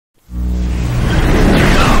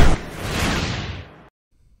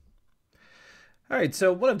All right,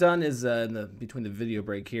 so what I've done is between the video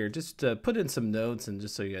break here, just put in some notes, and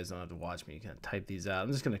just so you guys don't have to watch me kind of type these out,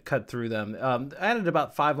 I'm just going to cut through them. I added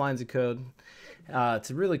about 5 lines of code to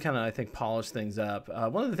really kind of, I think, polish things up.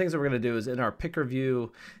 One of the things that we're going to do is in our picker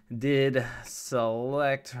view did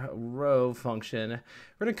select row function,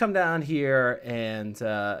 we're going to come down here and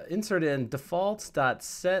insert in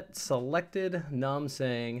defaults.set selected num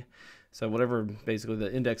saying. So whatever, basically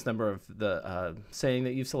the index number of the saying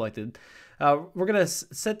that you've selected. We're going to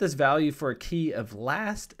set this value for a key of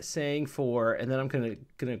last saying for, and then I'm going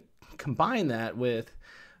to combine that with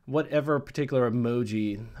whatever particular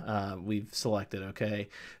emoji we've selected, okay?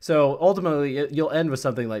 So ultimately, you'll end with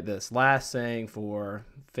something like this, last saying for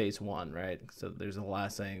phase 1, right? So there's a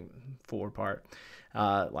last saying for part,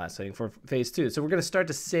 last saying for phase 2. So we're going to start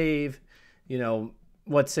to save,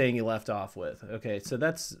 what saying you left off with, okay? So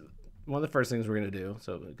that's one of the first things we're going to do.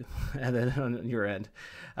 So and then on your end,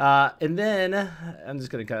 and then I'm just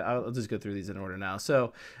going to I'll just go through these in order now.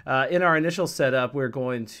 So in our initial setup, we're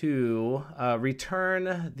going to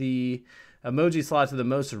return the emoji slot to the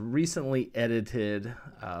most recently edited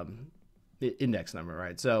index number,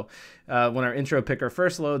 right? So when our intro picker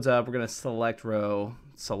first loads up, we're going to select row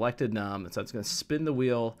selected num, so it's going to spin the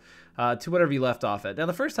wheel to whatever you left off at. Now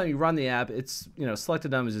the first time you run the app, it's selected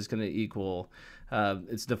num is just going to equal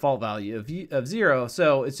its default value of 0,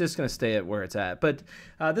 so it's just going to stay at where it's at. But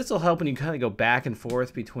this will help when you kind of go back and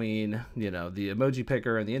forth between the emoji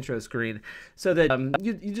picker and the intro screen, so that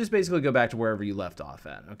you just basically go back to wherever you left off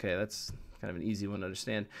at. Okay, that's kind of an easy one to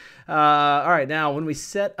understand. All right, now when we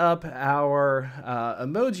set up our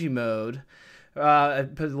emoji mode, I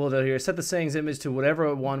put a little note here, set the sayings image to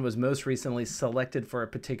whatever one was most recently selected for a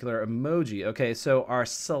particular emoji. Okay, so our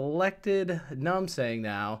selected num saying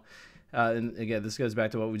now, and again, this goes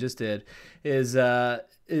back to what we just did, is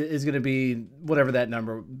going to be whatever that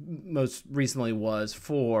number most recently was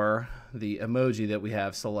for the emoji that we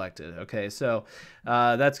have selected. Okay, so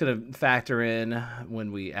that's going to factor in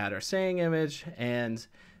when we add our saying image, and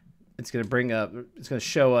it's going to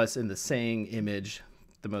show us in the saying image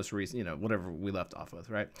the most recent, whatever we left off with,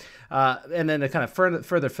 right? And then to kind of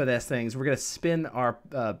further finesse things, we're going to spin our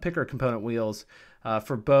picker component wheels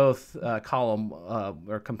for both column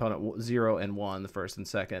or component 0 and 1, the first and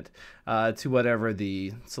second, to whatever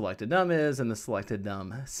the selected num is and the selected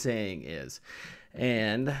num saying is.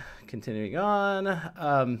 And continuing on,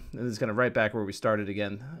 and this is kind of right back where we started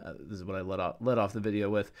again. This is what I led off the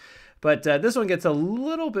video with. But this one gets a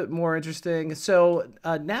little bit more interesting. So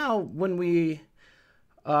now when we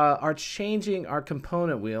are changing our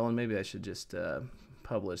component wheel, and maybe I should just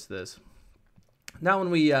publish this. Now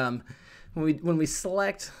when we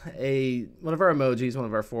select one of our emojis, one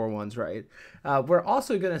of our 4 ones, right? We're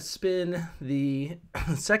also going to spin the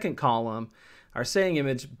second column, our saying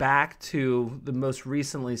image, back to the most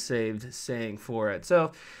recently saved saying for it.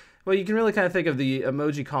 So, well, you can really kind of think of the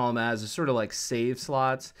emoji column as a sort of like save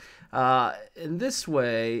slots. In this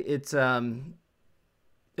way, it's gonna.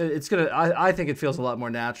 I think it feels a lot more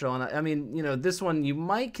natural, and I mean, this one you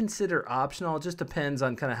might consider optional. It just depends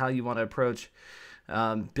on kind of how you want to approach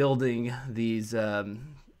building these your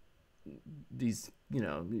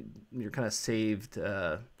kind of saved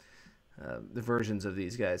the versions of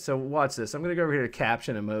these guys. So watch this. I'm gonna go over here to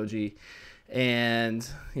caption emoji, and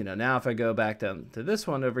now if I go back down to this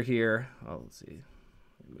one over here, let's see,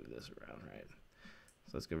 move this around, right?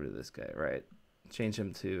 So let's go over to this guy, right? Change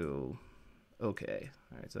him to okay.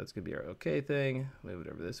 All right, so that's gonna be our okay thing. Move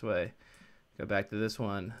it over this way. Go back to this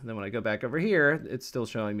one. Then when I go back over here, it's still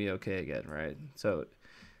showing me okay again, right? So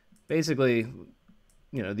basically,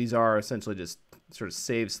 these are essentially just sort of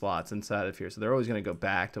save slots inside of here. So they're always going to go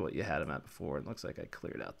back to what you had them at before. It looks like I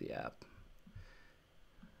cleared out the app.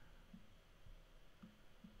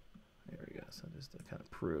 There we go. So just to kind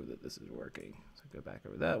of prove that this is working. So go back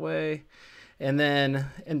over that way.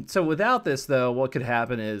 And so without this though, what could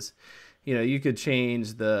happen is, you could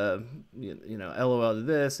change the, LOL to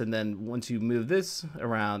this, and then once you move this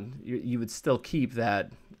around, you would still keep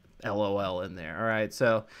that LOL in there. All right.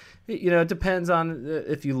 So, it depends on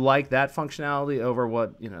if you like that functionality over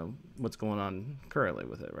what, what's going on currently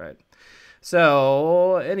with it. Right.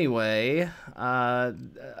 So anyway,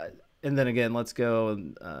 and then again, let's go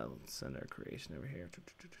and let's send our creation over here.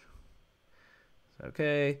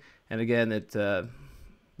 Okay. And again,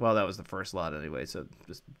 well, that was the first lot anyway, so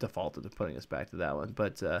just defaulted to putting us back to that one.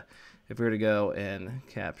 But if we were to go and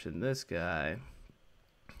caption this guy,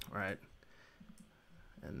 right,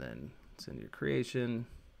 and then send your creation,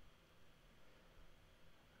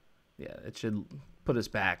 yeah, it should put us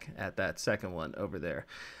back at that second one over there.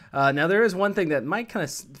 Now there is one thing that might kind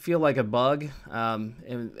of feel like a bug,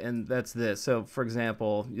 and that's this. So for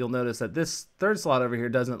example, you'll notice that this third slot over here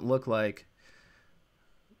doesn't look like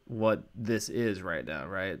what this is right now,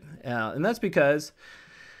 right? And that's because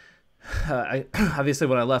obviously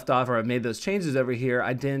when I left off, or I made those changes over here,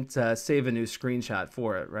 I didn't save a new screenshot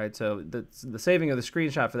for it, right? So the saving of the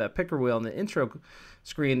screenshot for that picker wheel in the intro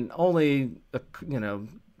screen only,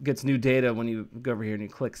 gets new data when you go over here and you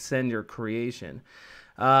click send your creation.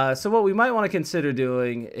 So what we might want to consider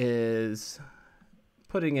doing is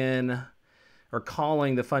putting in or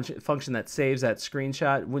calling the function that saves that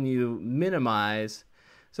screenshot when you minimize.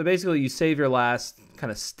 So basically you save your last kind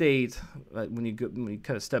of state when you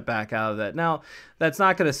kind of step back out of that. Now that's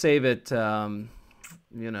not going to save it,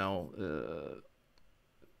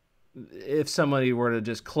 if somebody were to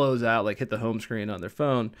just close out, like hit the home screen on their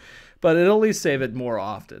phone, but it'll at least save it more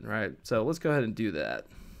often, right? So let's go ahead and do that.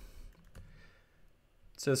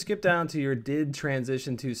 So skip down to your did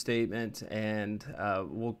transition to statement, and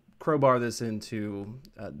we'll crowbar this into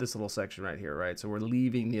this little section right here, right? So we're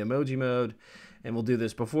leaving the emoji mode, and we'll do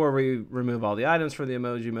this before we remove all the items for the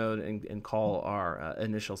emoji mode and call our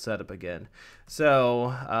initial setup again.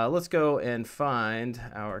 So let's go and find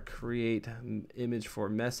our create image for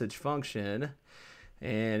message function.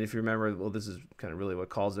 And if you remember, well, this is kind of really what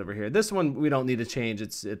calls over here. This one we don't need to change. I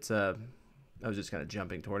was just kind of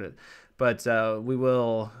jumping toward it, but we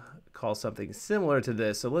will call something similar to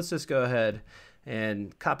this. So let's just go ahead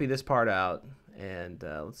and copy this part out, and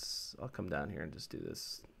I'll come down here and just do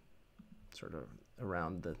this sort of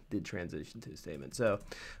around the did transition to statement. So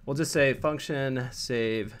we'll just say function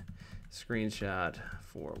save screenshot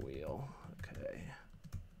for wheel. Okay.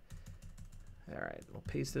 All right, we'll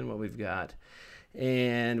paste in what we've got,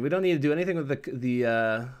 and we don't need to do anything with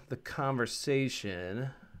the conversation.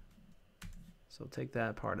 So take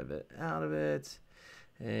that part of it out of it,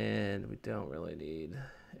 and we don't really need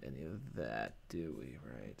any of that, do we?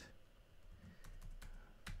 Right.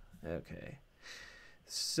 Okay.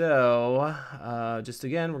 So just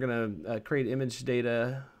again, we're going to create image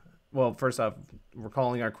data. Well, first off, we're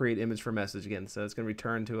calling our create image for message again. So it's going to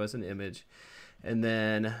return to us an image. And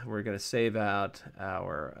then we're going to save out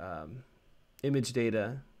our image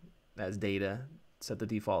data as data, set the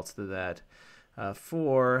defaults to that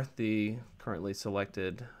for the currently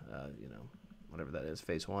selected, whatever that is,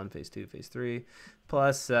 phase 1, phase 2, phase 3,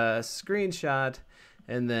 plus screenshot,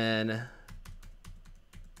 and then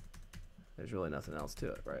there's really nothing else to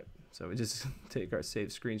it, right? So we just take our save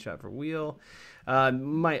screenshot for wheel.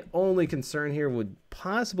 My only concern here would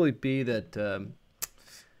possibly be that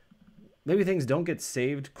maybe things don't get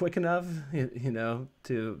saved quick enough,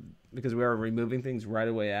 because we are removing things right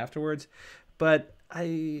away afterwards. But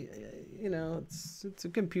it's a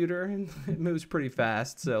computer and it moves pretty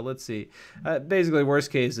fast. So let's see. Basically,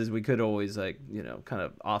 worst case is we could always kind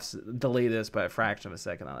of delay this by a fraction of a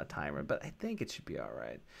second on a timer, but I think it should be all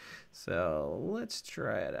right. So let's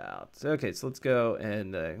try it out. Okay, so let's go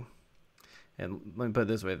and let me put it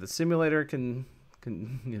this way: if the simulator can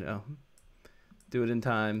do it in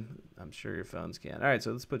time, I'm sure your phones can. All right,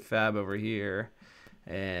 so let's put Fab over here,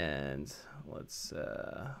 and let's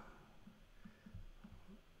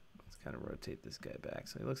kind of rotate this guy back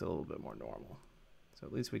so he looks a little bit more normal. So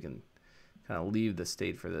at least we can kind of leave the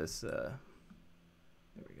state for this. There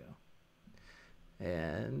we go.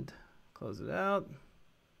 And close it out.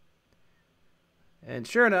 And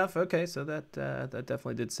sure enough, okay, so that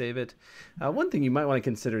definitely did save it. One thing you might want to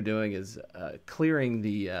consider doing is clearing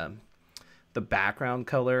the background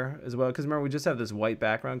color as well, because remember we just have this white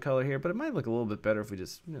background color here, but it might look a little bit better if we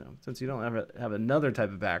just, since you don't have another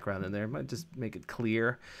type of background in there, it might just make it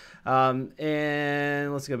clear.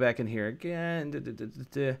 And let's go back in here again.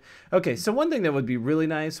 Okay, so one thing that would be really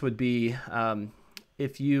nice would be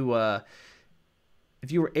if you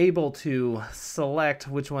were able to select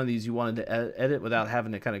which one of these you wanted to edit without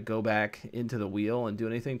having to kind of go back into the wheel and do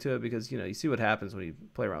anything to it, because you see what happens when you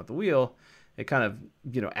play around with the wheel. It kind of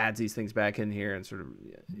adds these things back in here and sort of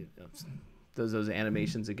does those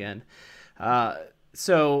animations again.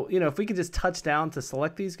 So if we could just touch down to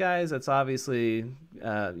select these guys, that's obviously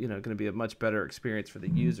going to be a much better experience for the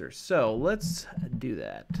user. So let's do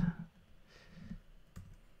that.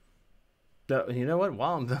 So, you know what?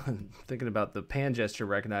 While I'm thinking about the pan gesture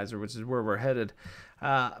recognizer, which is where we're headed,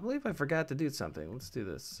 I believe I forgot to do something. Let's do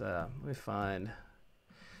this. Let me find.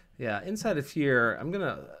 Yeah, inside of here,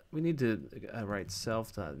 we need to write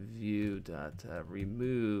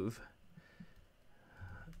self.view.remove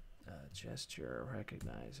gesture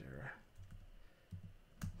recognizer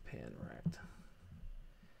pan rect.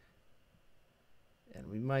 And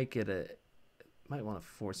we might get might want to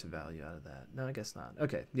force a value out of that. No, I guess not.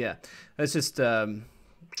 Okay, yeah. That's just, gosh,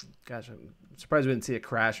 I'm surprised we didn't see a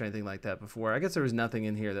crash or anything like that before. I guess there was nothing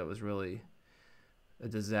in here that was really a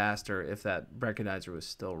disaster if that recognizer was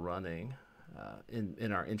still running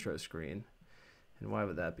in our intro screen. And why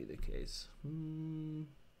would that be the case?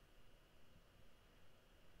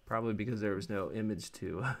 Probably because there was no image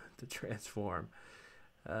to transform.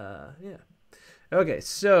 Yeah. Okay,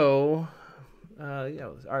 so yeah.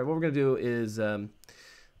 All right, what we're gonna do is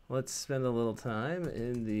let's spend a little time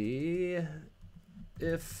in the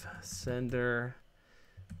if sender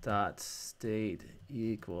dot state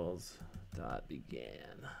equals dot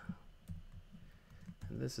began,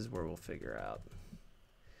 and this is where we'll figure out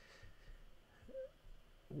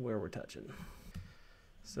where we're touching.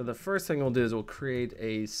 So the first thing we'll do is we'll create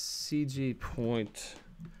a CG point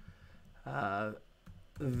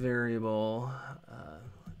variable.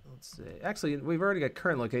 Let's see. Actually, we've already got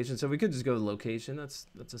current location, so we could just go to location. That's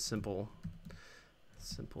a simple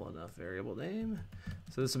enough variable name.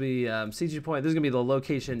 So this will be CG point. This is gonna be the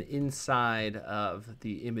location inside of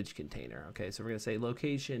the image container. Okay, so we're gonna say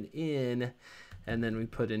location in, and then we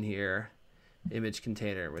put in here image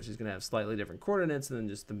container, which is gonna have slightly different coordinates than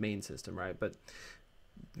just the main system, right? But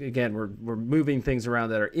again, we're moving things around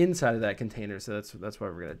that are inside of that container, so that's why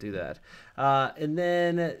we're gonna do that. And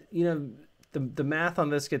then the math on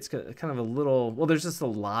this gets kind of a little, well, there's just a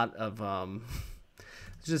lot of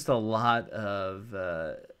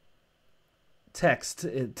text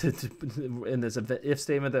in this if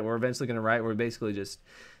statement that we're eventually going to write. We're basically just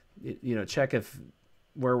check if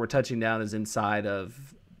where we're touching down is inside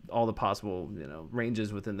of all the possible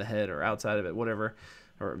ranges within the head or outside of it, whatever,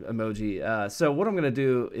 or emoji. So what I'm going to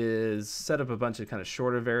do is set up a bunch of kind of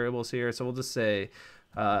shorter variables here. So we'll just say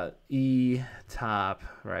e top,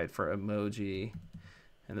 right, for emoji,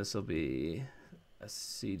 and this will be a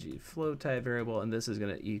CG float type variable, and this is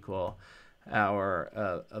going to equal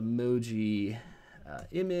our emoji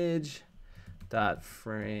image dot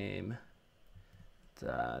frame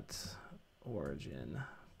dot origin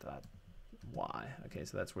dot y. Okay,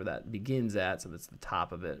 so that's where that begins at, so that's the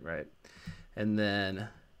top of it, right? And then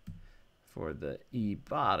for the e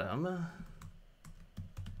bottom,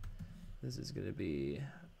 this is going to be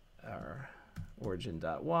our origin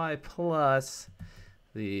dot y plus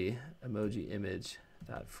the emoji image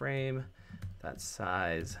dot frame dot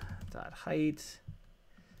size dot height,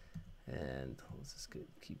 and let's just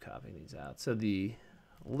keep copying these out. So the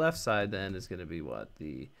left side then is going to be what?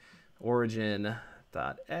 The origin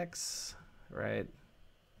dot x, right?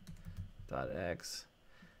 Dot x.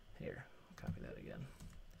 Here, copy that again.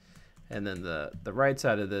 And then the right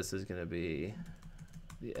side of this is going to be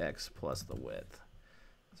the x plus the width.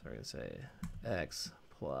 So we're going to say x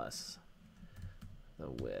plus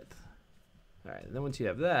the width. All right, and then once you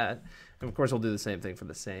have that, and of course we'll do the same thing for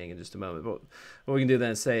the saying in just a moment, but what we can do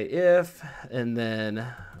then is say if, and then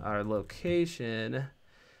our location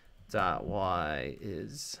dot y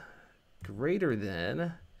is greater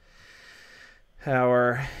than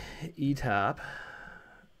our etop,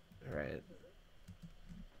 right,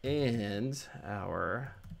 and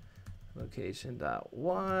our location dot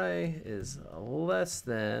y is less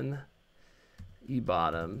than e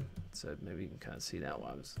bottom. So maybe you can kind of see now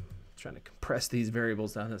why I was trying to compress these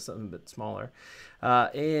variables down to something a bit smaller,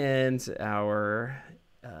 and our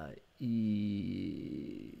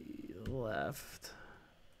e left.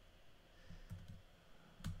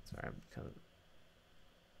 Sorry, I'm kind of.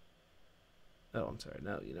 Oh, I'm sorry.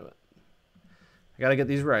 No, you know what? I gotta get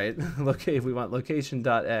these right. Okay, if we want location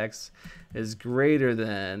dot x is greater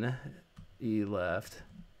than e left,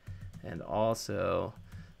 and also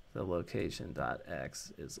the location dot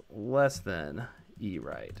x is less than e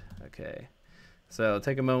right. Okay, so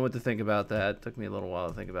take a moment to think about that. It took me a little while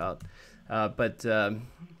to think about, but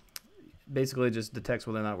basically just detects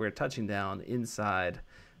whether or not we're touching down inside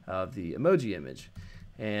of the emoji image,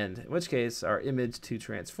 and in which case our image to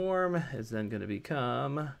transform is then going to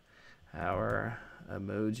become our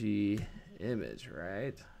emoji image,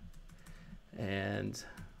 right? And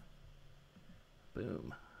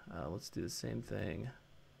boom, let's do the same thing.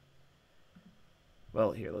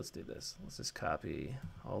 Well, here, let's do this. Let's just copy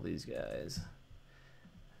all these guys.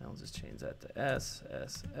 And I'll just change that to S,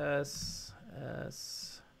 S, S,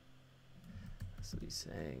 S. This will be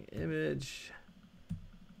saying image.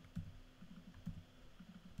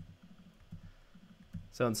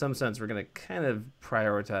 So in some sense, we're going to kind of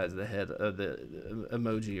prioritize the head of the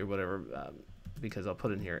emoji or whatever, because I'll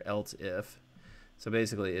put in here else if. So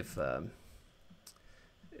basically, if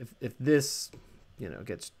this,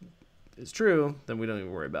 is true, then we don't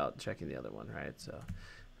even worry about checking the other one, right? So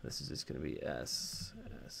this is just going to be S,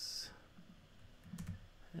 S,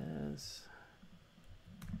 Yes.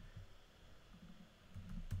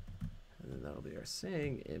 And then that'll be our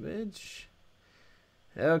saying image.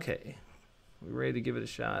 Okay. We ready to give it a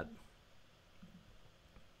shot?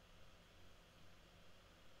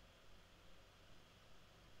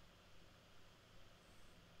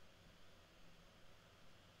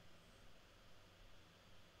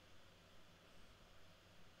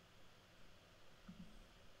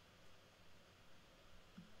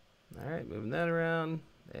 All right, moving that around,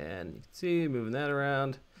 and you can see moving that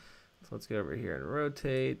around. So let's go over here and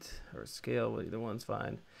rotate or scale. Well, either one's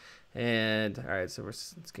fine. And all right, so we're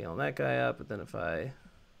scaling that guy up. But then if I,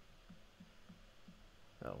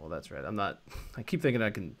 oh well, that's right. I'm not. I keep thinking I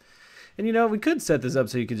can. And you know, we could set this up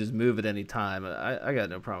so you could just move at any time. I got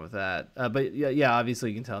no problem with that. But yeah, obviously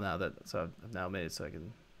you can tell now that. So I've now made it so I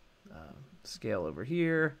can scale over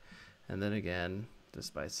here, and then again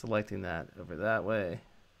just by selecting that over that way.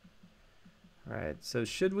 All right, so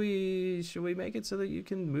should we make it so that you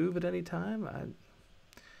can move at any time?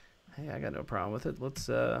 Hey, I got no problem with it. Let's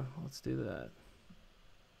do that.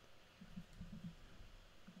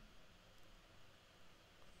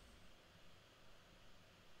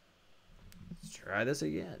 Let's try this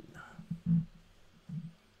again.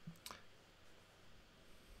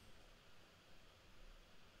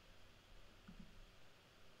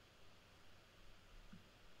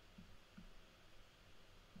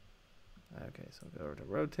 Okay, so I'll go over to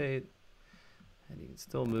rotate, and you can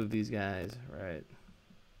still move these guys, right?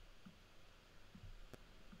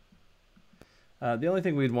 The only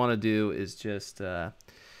thing we'd want to do is just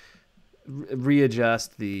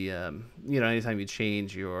readjust the, you know, anytime you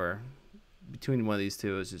change your, between one of these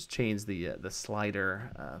two, is just change the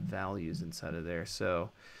slider values inside of there. So,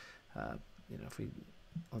 you know, if we,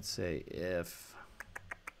 let's say if,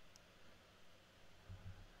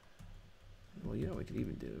 well, you know, we could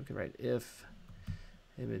even do, we could write if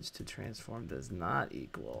image to transform does not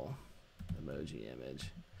equal emoji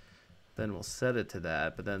image, then we'll set it to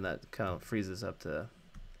that, but then that kind of frees us up to,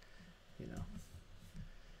 you know,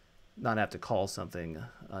 not have to call something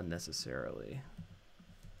unnecessarily.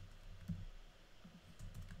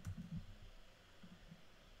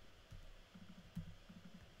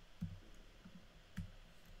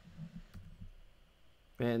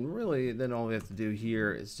 And really, then all we have to do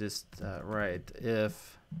here is just write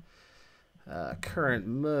if current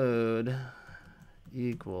mode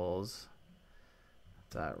equals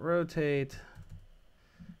dot rotate.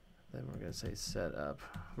 Then we're going to say set up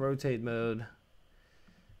rotate mode.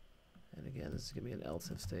 And again, this is going to be an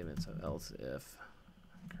else if statement. So else if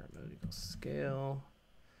current mode equals scale,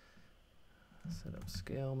 set up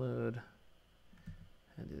scale mode,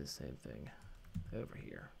 and do the same thing over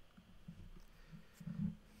here.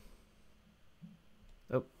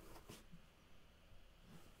 Oh.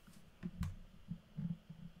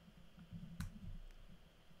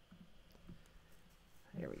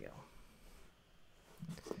 There we go.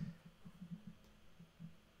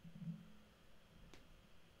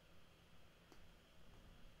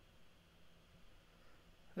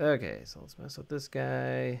 Okay, so let's mess with this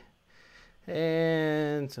guy.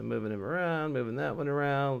 And so moving him around, moving that one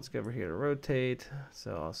around. Let's go over here to rotate.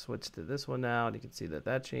 So I'll switch to this one now, and you can see that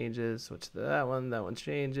that changes. Switch to that one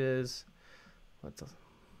changes.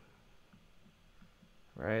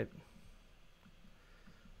 Right?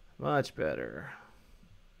 Much better.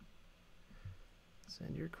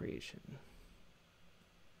 Send your creation.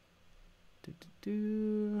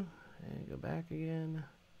 And go back again.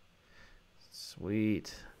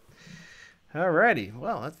 Sweet. Alrighty,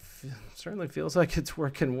 well, that certainly feels like it's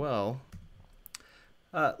working well.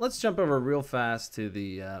 Let's jump over real fast to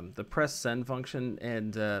the press send function.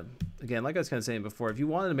 And again, like I was kind of saying before, if you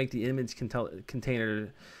wanted to make the image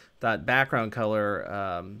container that background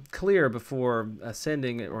color clear before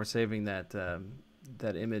sending or saving that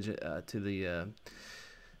that image to the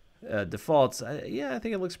defaults, yeah, I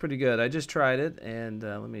think it looks pretty good. I just tried it, and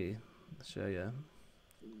let me show you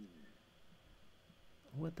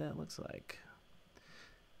what that looks like.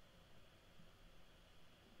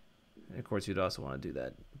 And of course, you'd also want to do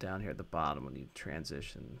that down here at the bottom when you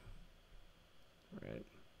transition, right?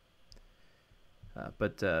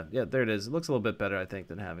 But yeah, there it is. It looks a little bit better, I think,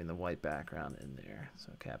 than having the white background in there.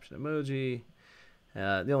 So caption emoji.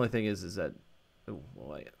 The only thing is that, oh,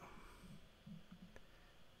 wait.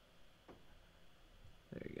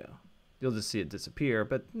 There you go. You'll just see it disappear,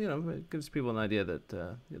 but you know, it gives people an idea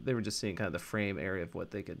that they were just seeing kind of the frame area of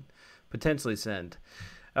what they could potentially send.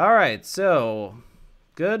 All right, so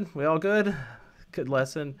good. We all good? Good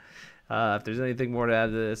lesson. If there's anything more to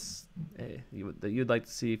add to this that you'd like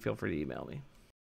to see, feel free to email me.